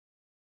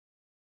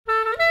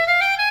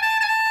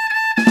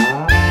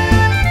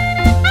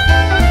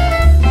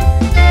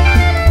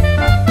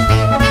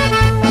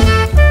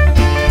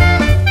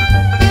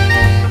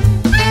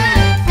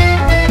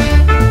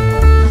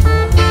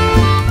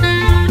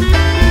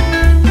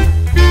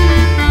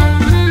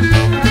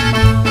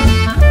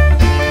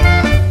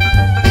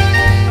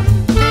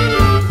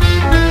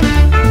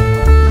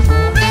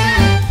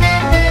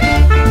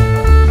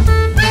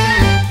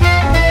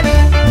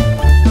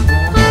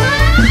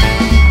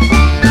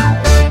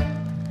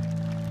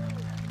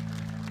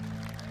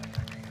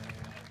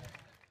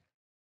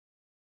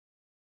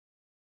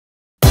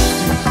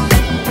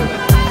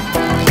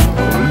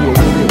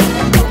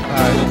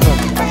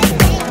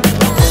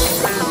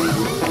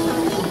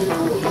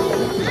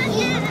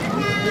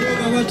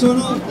町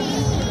の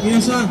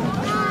皆さん、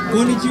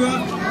こんにち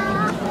は。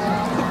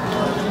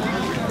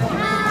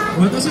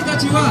私た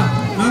ちは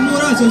ナム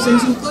ラ先生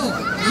と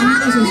ナム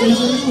ラ先生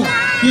の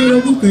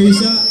Kyouryoku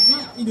Kaishaの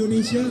インド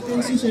ネシア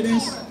Kensshuseiで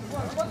す。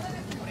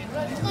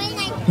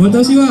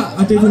私は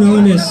アテグナ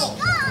ワンです。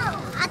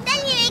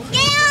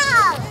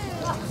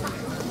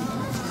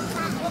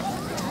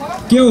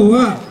今日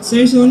は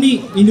最初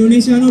にインドネ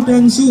シアのダ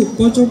ンス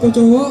ポチョポチ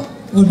ョを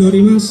踊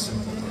ります。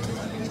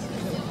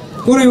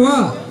これ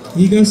は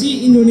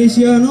東インドネ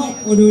シアの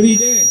踊り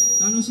で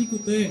楽しく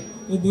て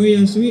覚え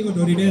やすい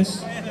踊りで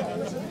す。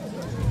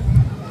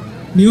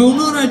日本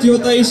のラジオ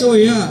体操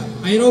や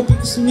アエロビ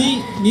クスに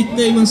似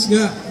ています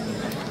が、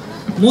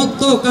もっ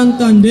と簡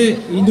単で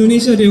インドネ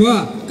シアで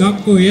は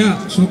学校や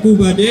職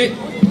場で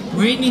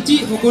毎日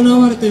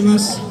行われていま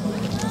す。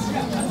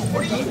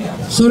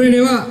それ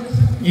では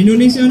インド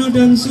ネシアの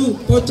ダンス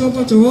ポチョ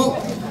ポチョを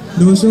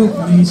どうぞお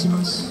願いし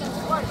ます。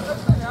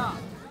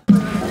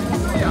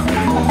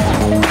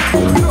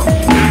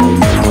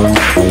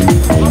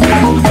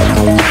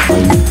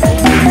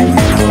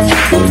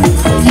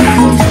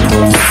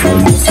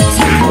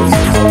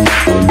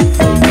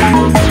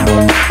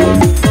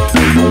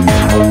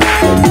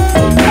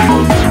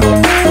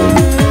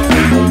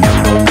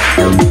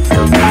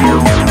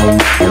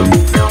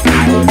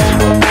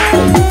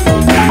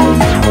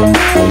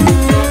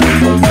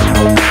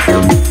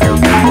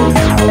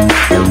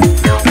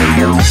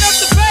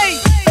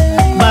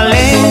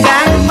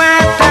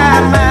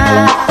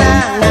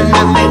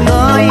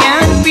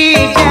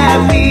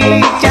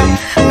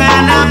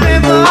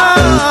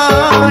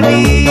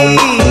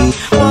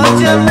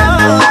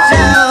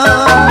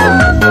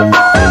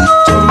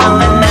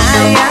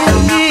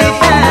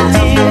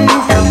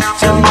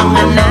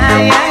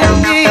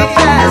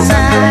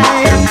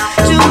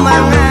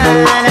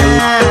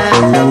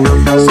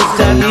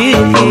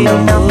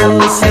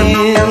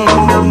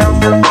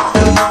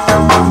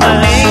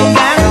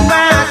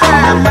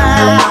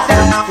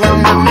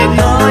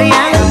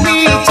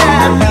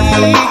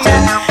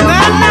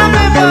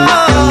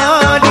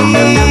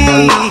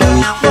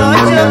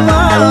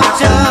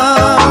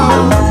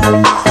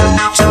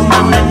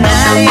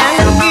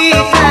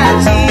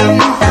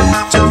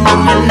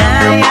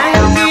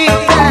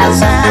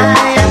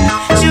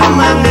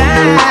Cuma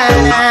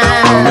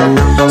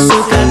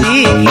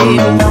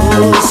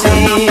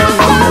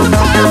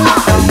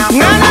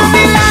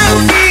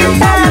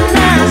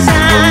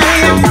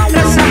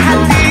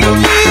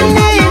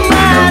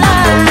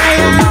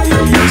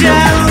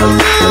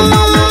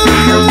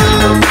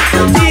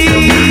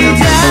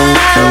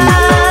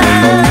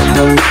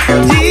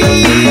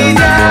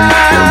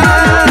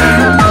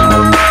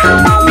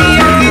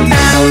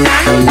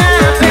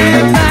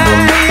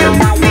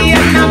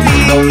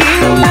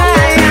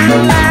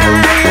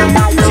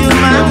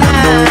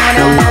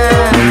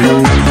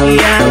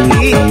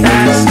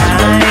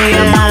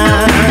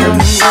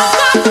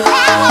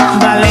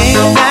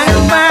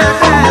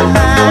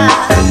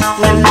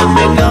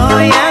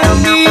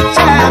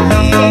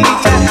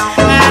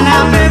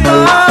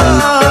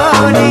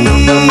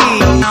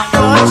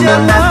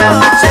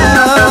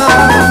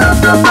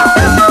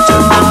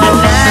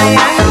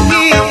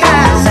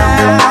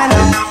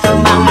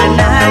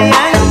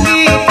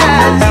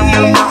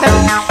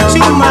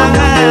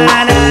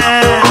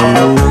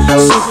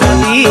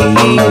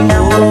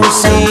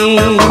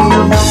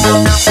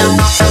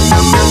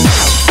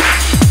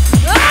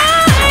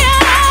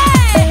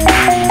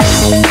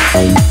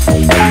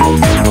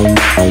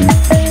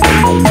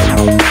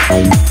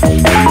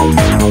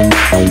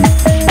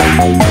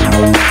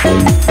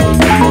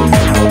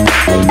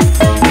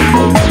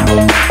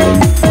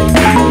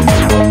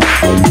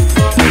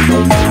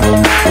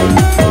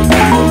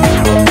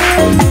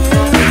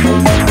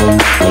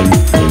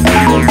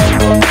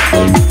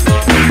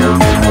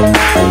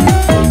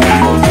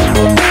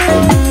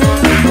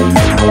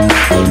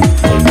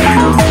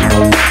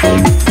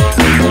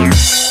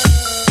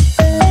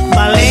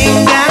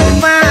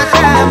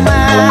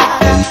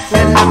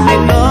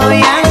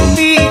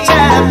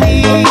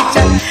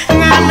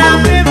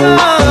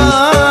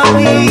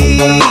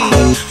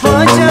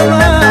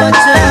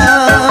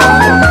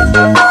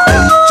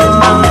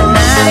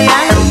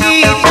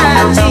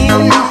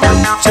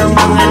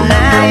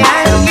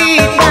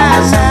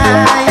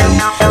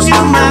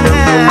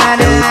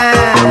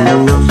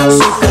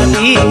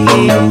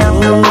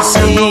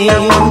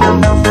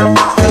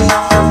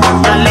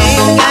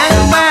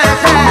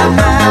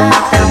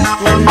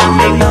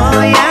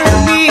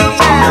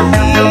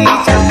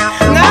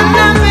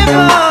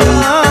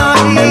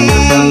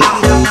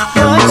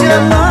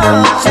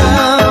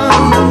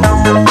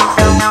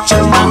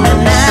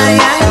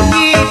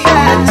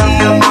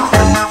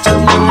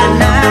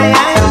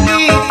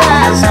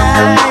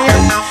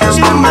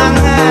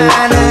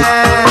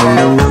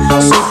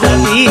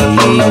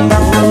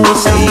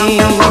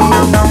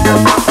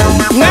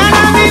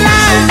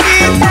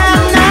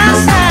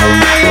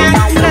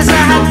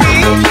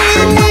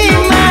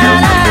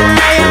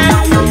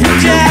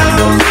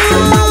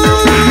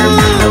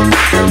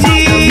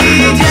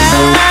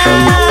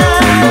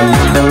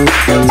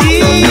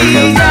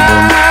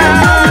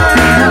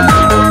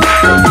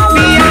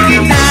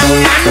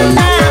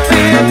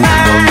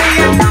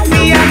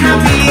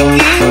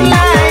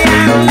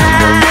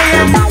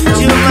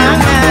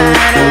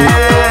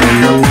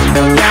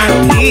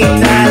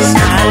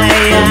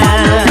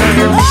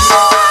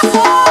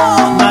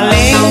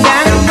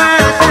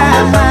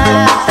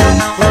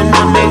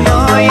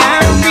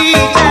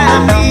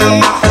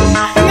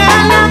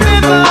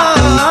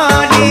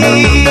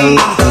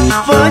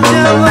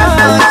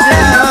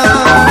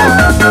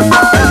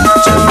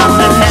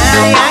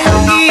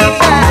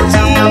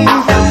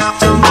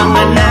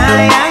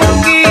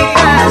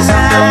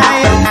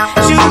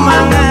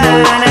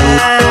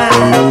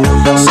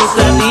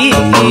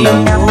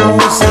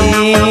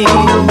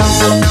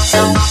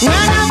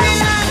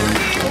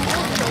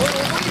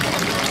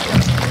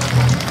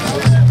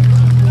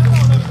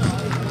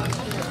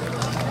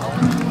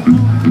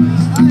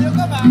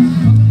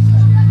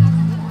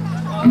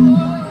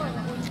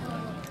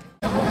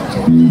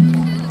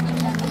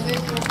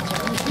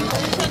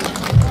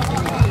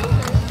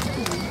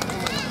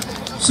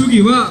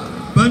Sugi wa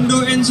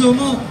bando enso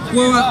mo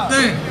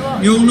kuwatte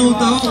yono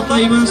tao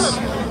taimasu.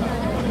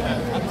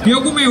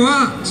 Kyokume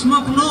wa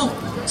sumaku no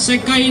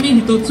sekai ni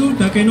hitotsu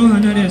dake no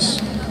hana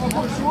desu.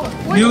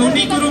 Ryou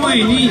ni kuru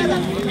mae ni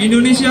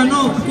Indonesia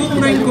no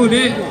kunrenko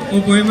de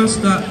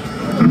oboemashita.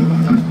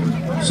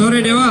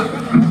 Sore de wa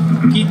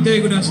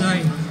kitte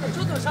kudasai.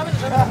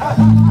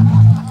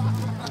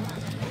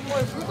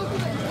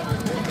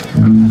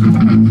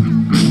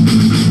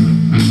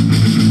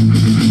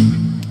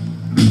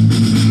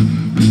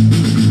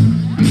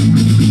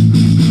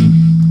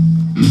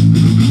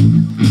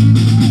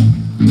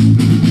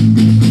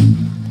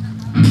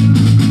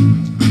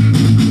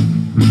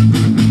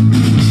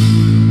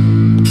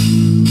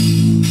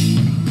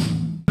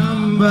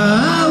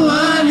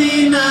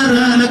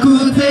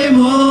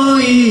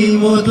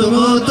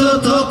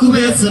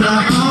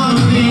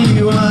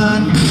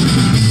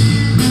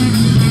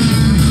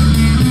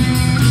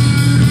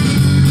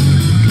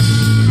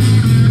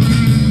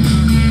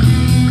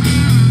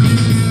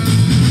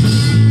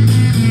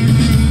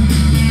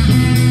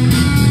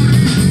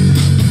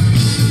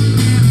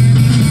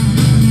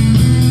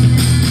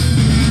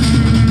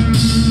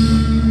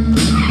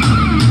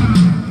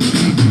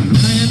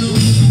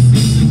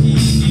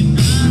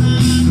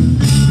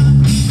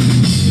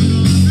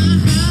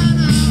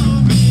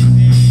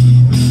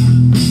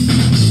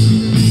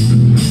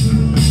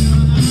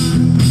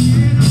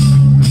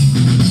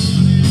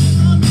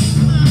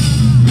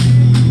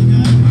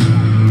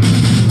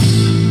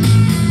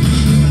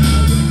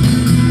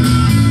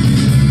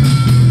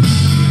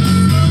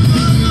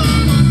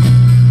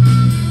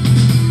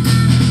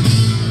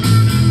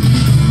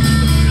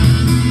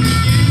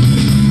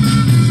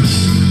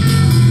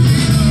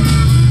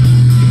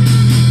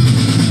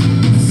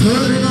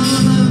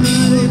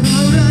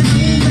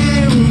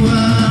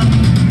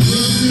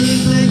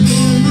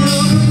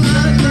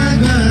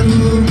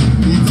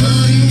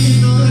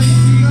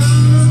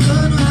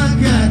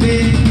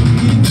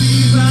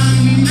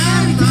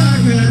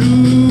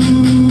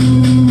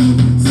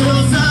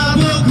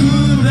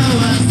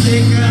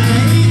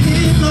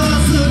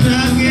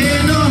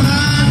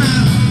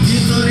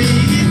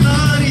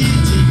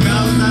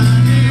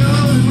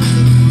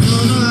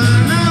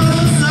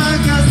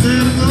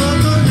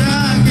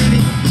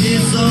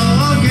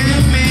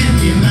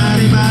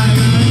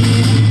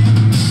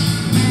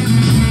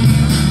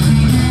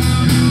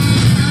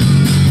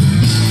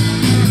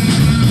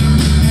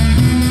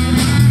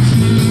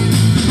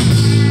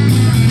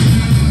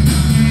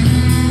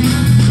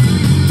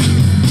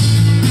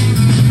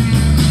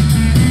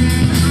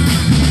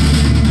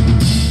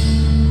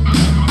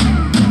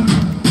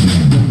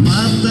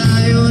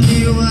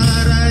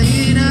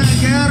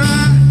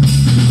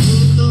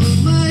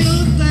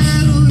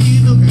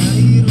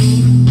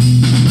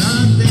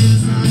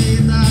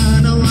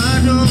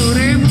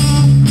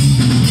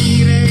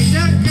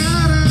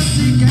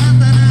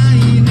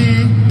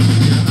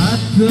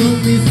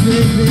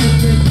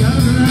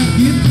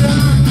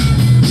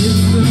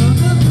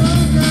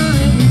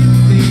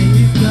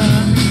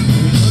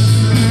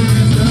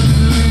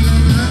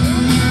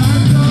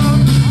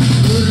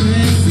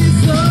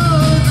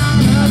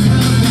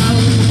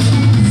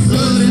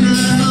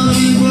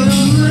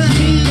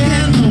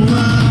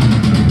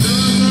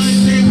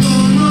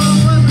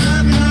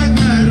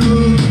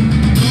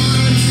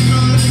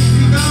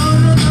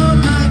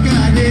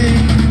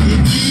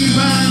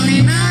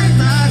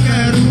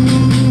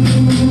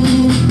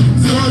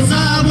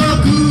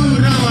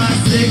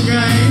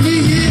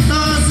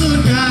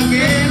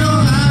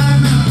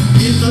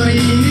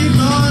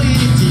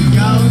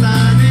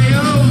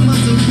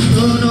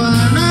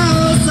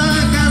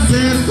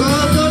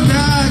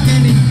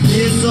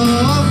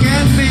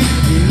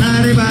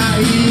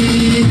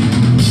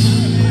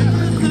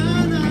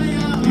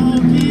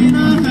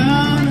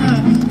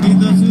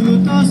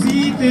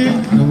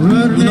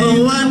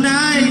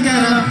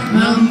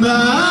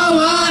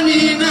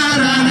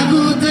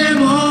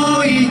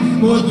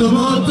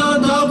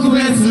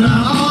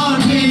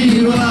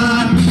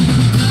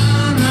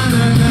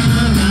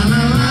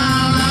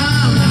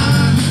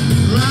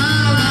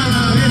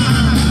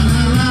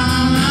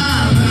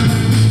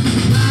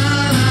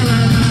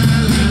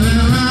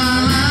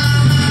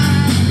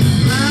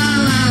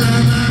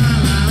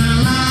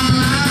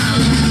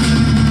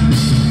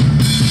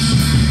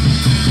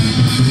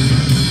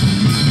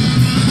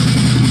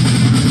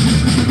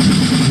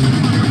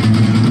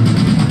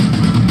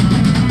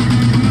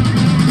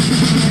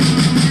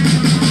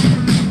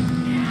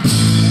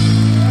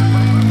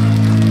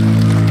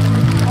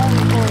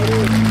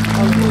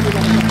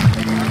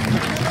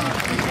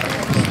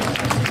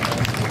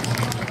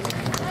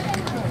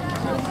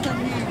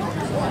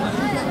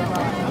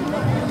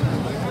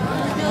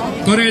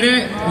 これ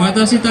で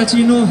私た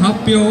ちの発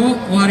表を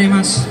終わり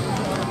ます。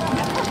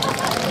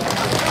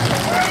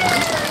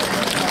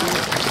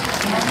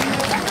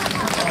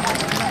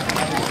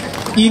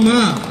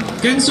今、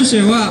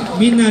Kensshuseiは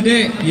みんな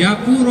で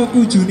約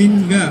60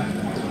人が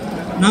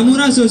ナム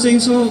ラ戦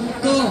争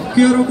と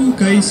協力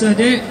会社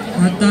で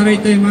働い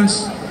ていま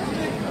す。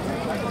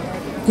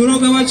黒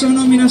川町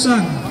の皆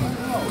さん、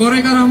こ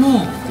れから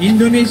もイン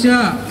ドネシ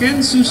ア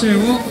Kensshusei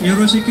をよ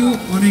ろしく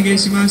お願い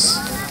しま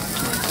す。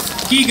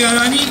気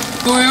軽に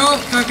声を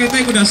かけ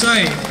てくださ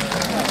い。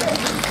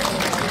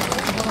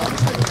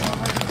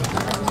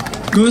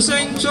ご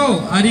清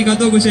聴ありが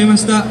とうございま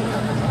した。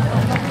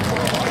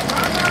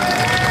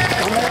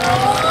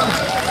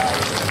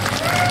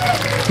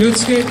気を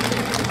つけ、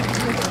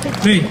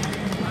礼、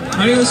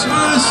ありがとうござい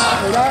ます。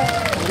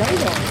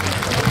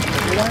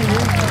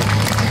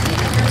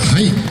は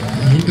い、イン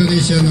ドネ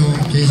シアの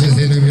研修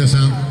生の皆さ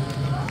ん、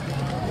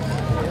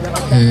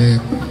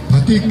パ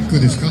ティック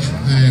ですか、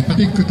パ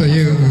ティックと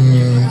いう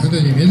本当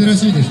に珍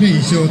しいですね、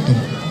衣装と、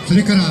そ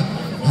れから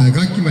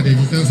楽器まで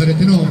持参され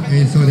ての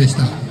演奏でし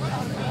た。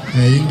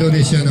インド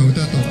ネシアの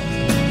歌と